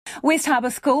West Harbour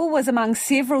School was among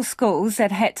several schools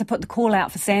that had to put the call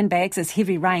out for sandbags as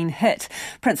heavy rain hit.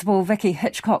 Principal Vicki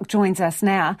Hitchcock joins us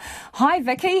now. Hi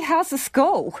Vicki, how's the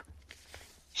school?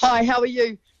 Hi, how are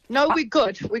you? No, we're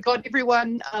good. We got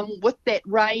everyone with that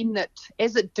rain that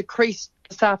as it decreased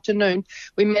this afternoon,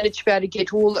 we managed to be able to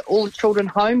get all the children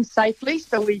home safely.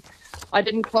 So I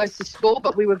didn't close the school,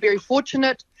 but we were very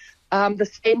fortunate. The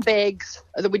sandbags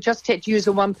that we just had to use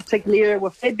in one particular area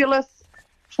were fabulous.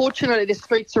 Fortunately, the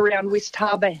streets around West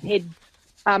Harbour had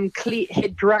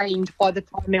drained by the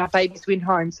time our babies went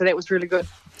home, so that was really good.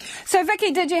 So,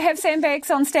 Vicki, did you have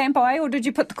sandbags on standby, or did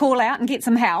you put the call out and get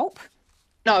some help?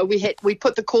 No, we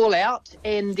put the call out,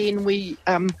 and then we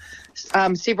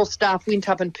several staff went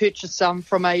up and purchased some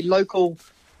from a local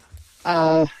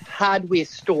hardware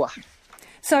store.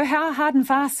 So, how hard and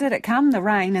fast did it come, the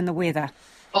rain and the weather?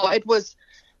 Oh, that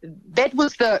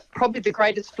was probably the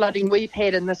greatest flooding we've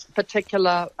had in this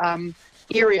particular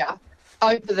area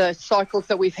over the cycles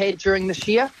that we've had during this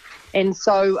year. And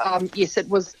so, yes, it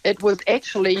was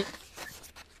actually,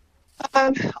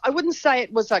 I wouldn't say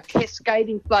it was a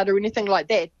cascading flood or anything like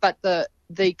that, but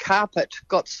the carpet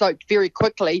got soaked very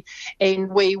quickly, and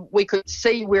we could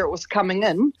see where it was coming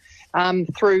in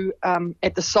through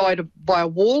at the side by a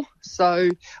wall. So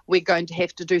we're going to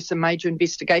have to do some major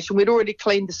investigation. We'd already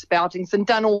cleaned the spoutings and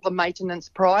done all the maintenance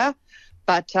prior,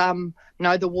 but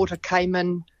no, the water came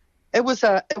in. It was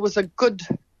a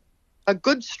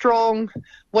good strong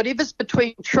whatever's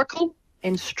between trickle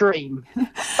and stream.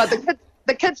 But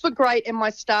the kids were great, and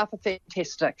my staff are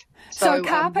fantastic. So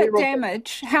carpet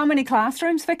damage. How many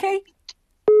classrooms, Vicki?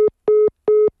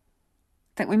 I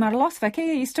think we might have lost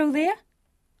Vicki. Are you still there?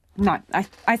 No,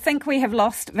 I think we have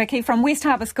lost Vicki from West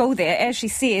Harbour School there. As she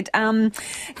said,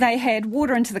 they had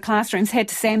water into the classrooms, had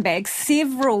to sandbag.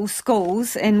 Several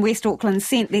schools in West Auckland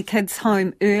sent their kids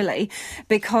home early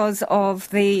because of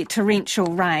the torrential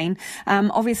rain.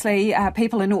 Obviously,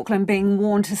 people in Auckland being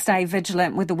warned to stay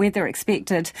vigilant with the weather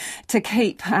expected to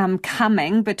keep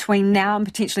coming between now and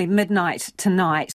potentially midnight tonight.